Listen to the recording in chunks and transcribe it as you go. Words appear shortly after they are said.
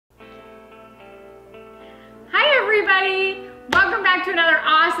everybody! Welcome back to another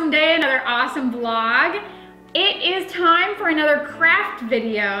awesome day, another awesome vlog. It is time for another craft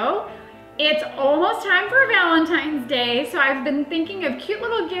video. It's almost time for Valentine's Day, so I've been thinking of cute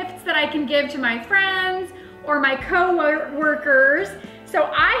little gifts that I can give to my friends or my co-workers. So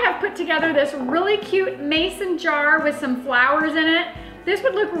I have put together this really cute mason jar with some flowers in it. This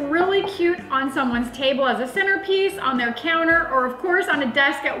would look really cute on someone's table as a centerpiece, on their counter, or of course on a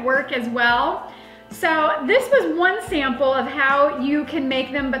desk at work as well. So this was one sample of how you can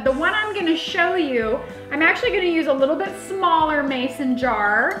make them, but the one I'm gonna show you, I'm actually gonna use a little bit smaller mason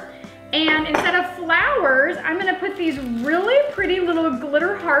jar. And instead of flowers, I'm gonna put these really pretty little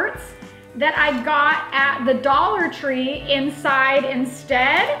glitter hearts that I got at the Dollar Tree inside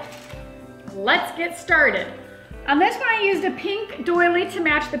instead. Let's get started. On this one, I used a pink doily to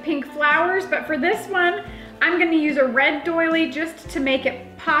match the pink flowers, but for this one, I'm gonna use a red doily just to make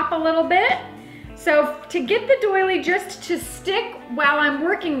it pop a little bit. So to get the doily just to stick while I'm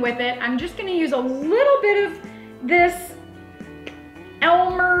working with it, I'm just gonna use a little bit of this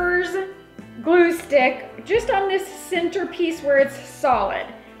Elmer's glue stick just on this center piece where it's solid.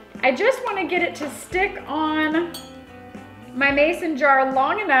 I just wanna get it to stick on my mason jar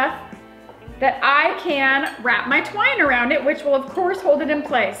long enough that I can wrap my twine around it, which will of course hold it in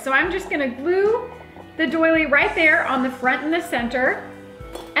place. So I'm just gonna glue the doily right there on the front and the center.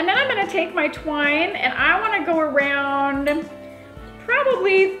 And then I'm gonna take my twine and I wanna go around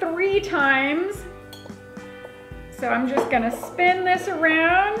probably 3 times. So I'm just gonna spin this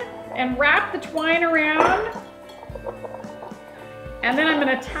around and wrap the twine around. And then I'm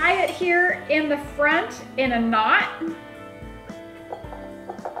gonna tie it here in the front in a knot.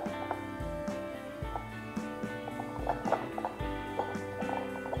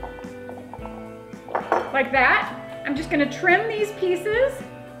 Like that. I'm just gonna trim these pieces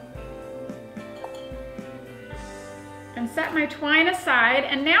and set my twine aside.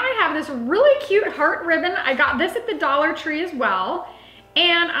 And now I have this really cute heart ribbon. I got this at the Dollar Tree as well.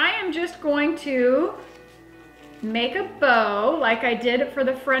 And I am just going to make a bow like I did for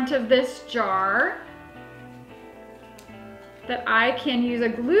the front of this jar that I can use a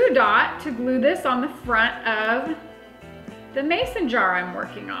glue dot to glue this on the front of the mason jar I'm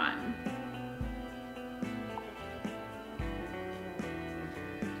working on.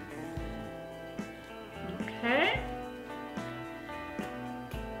 Okay.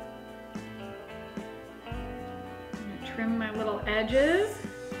 I'm gonna trim my little edges.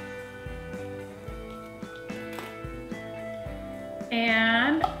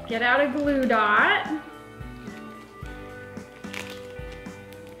 And get out a glue dot.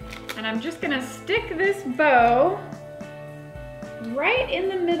 And I'm just gonna stick this bow right in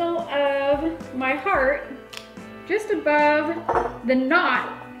the middle of my heart, just above the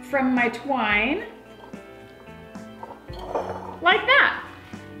knot from my twine. Like that.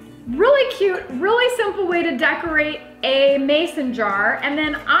 Really cute, really simple way to decorate a mason jar. And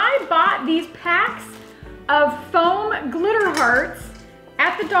then I bought these packs of foam glitter hearts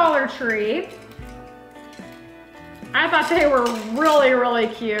at the Dollar Tree. I thought they were really, really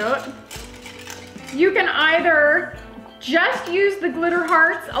cute. You can either just use the glitter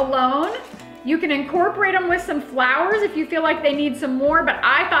hearts alone. You can incorporate them with some flowers if you feel like they need some more, but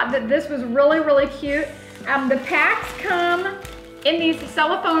I thought that this was really, really cute. The packs come in these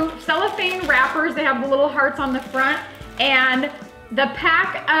cellophane wrappers. They have the little hearts on the front, and the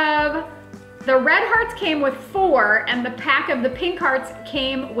pack of the red hearts came with 4, and the pack of the pink hearts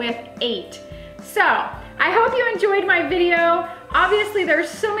came with 8. So I hope you enjoyed my video. Obviously there's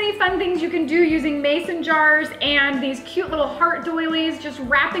so many fun things you can do using mason jars and these cute little heart doilies, just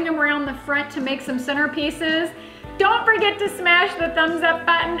wrapping them around the front to make some centerpieces. Don't forget to smash the thumbs up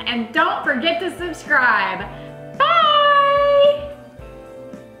button and don't forget to subscribe.